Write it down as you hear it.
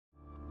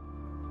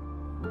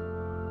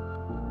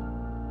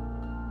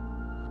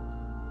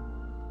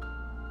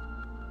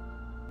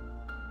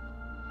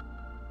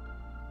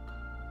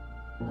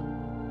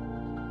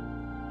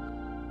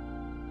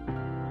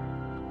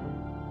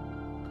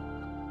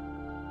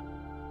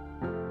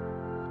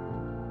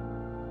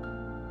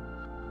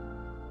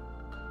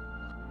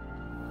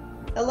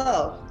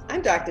Hello,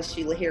 I'm Dr.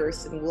 Sheila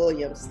Harrison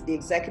Williams, the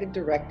Executive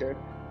Director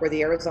for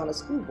the Arizona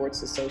School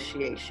Boards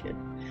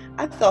Association.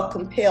 I felt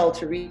compelled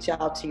to reach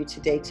out to you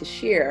today to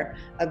share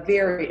a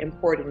very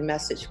important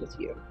message with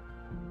you.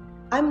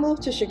 I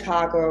moved to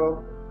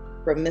Chicago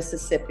from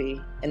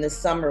Mississippi in the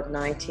summer of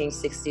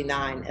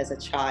 1969 as a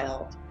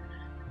child.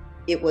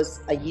 It was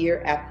a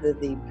year after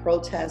the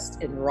protests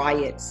and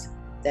riots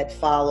that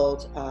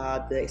followed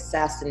the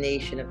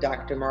assassination of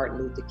Dr. Martin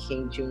Luther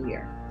King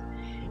Jr.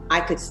 I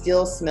could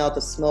still smell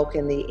the smoke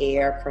in the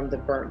air from the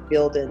burnt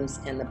buildings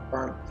and the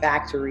burnt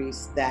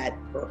factories that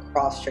were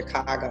across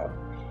Chicago.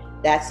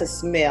 That's a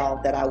smell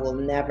that I will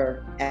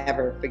never,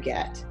 ever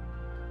forget.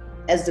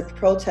 As the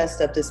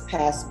protests of this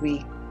past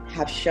week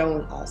have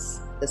shown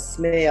us, the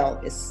smell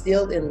is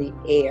still in the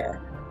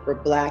air for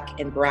Black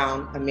and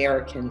Brown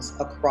Americans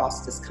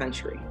across this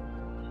country.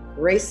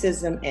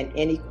 Racism and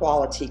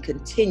inequality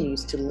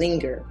continues to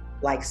linger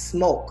like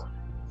smoke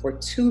for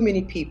too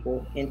many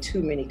people in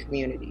too many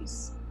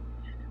communities.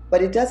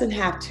 But it doesn't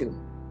have to,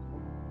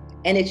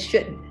 and it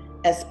shouldn't.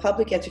 As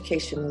public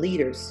education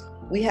leaders,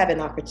 we have an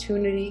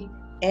opportunity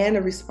and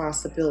a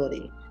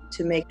responsibility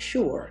to make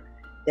sure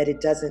that it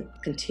doesn't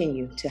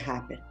continue to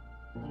happen.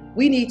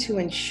 We need to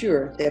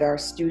ensure that our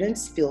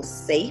students feel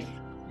safe,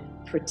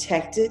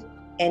 protected,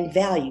 and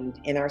valued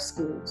in our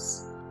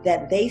schools,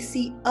 that they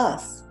see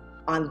us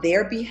on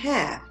their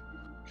behalf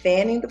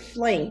fanning the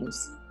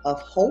flames of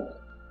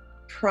hope,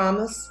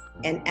 promise,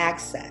 and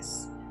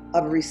access,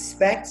 of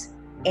respect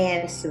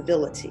and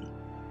civility.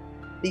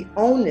 The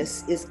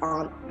onus is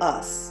on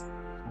us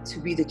to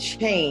be the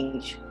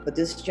change for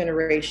this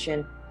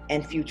generation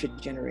and future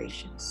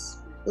generations.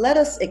 Let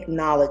us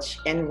acknowledge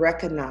and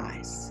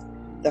recognize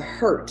the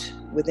hurt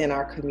within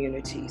our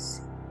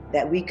communities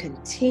that we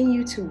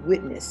continue to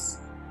witness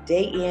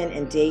day in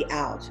and day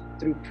out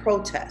through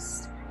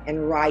protests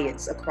and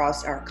riots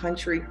across our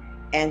country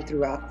and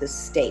throughout the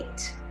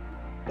state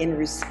in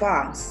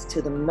response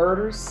to the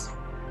murders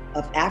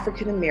of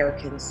African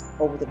Americans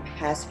over the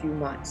past few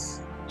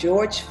months.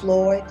 George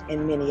Floyd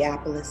in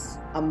Minneapolis,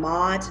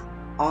 Ahmaud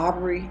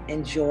Arbery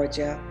in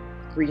Georgia,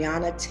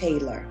 Breonna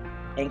Taylor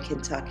in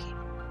Kentucky.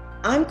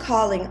 I'm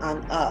calling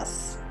on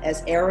us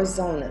as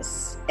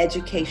Arizona's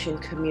education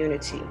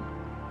community,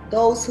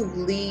 those who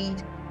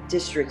lead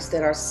districts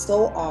that are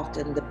so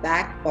often the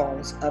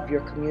backbones of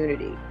your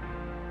community,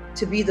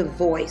 to be the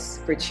voice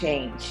for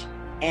change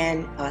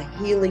and a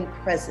healing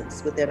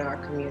presence within our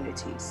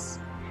communities,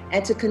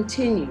 and to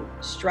continue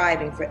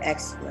striving for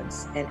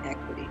excellence and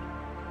equity.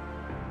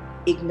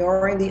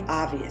 Ignoring the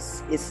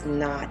obvious is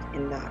not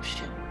an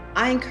option.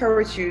 I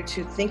encourage you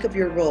to think of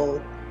your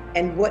role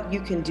and what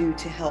you can do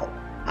to help.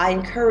 I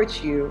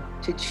encourage you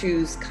to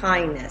choose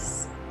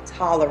kindness,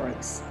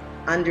 tolerance,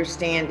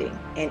 understanding,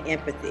 and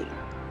empathy,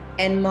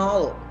 and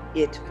model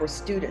it for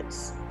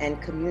students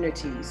and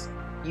communities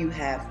you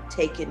have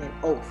taken an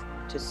oath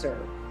to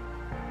serve.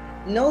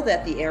 Know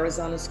that the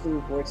Arizona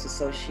School Boards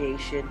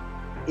Association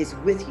is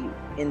with you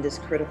in this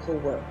critical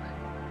work.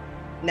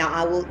 Now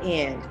I will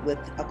end with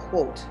a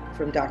quote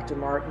from Dr.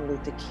 Martin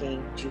Luther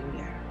King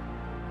Jr.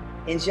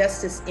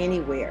 Injustice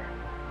anywhere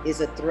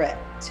is a threat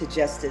to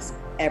justice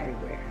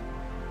everywhere.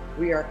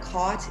 We are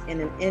caught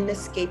in an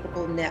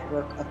inescapable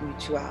network of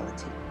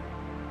mutuality,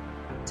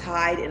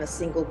 tied in a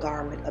single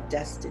garment of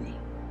destiny.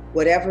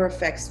 Whatever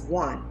affects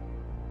one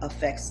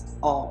affects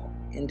all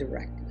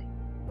indirectly.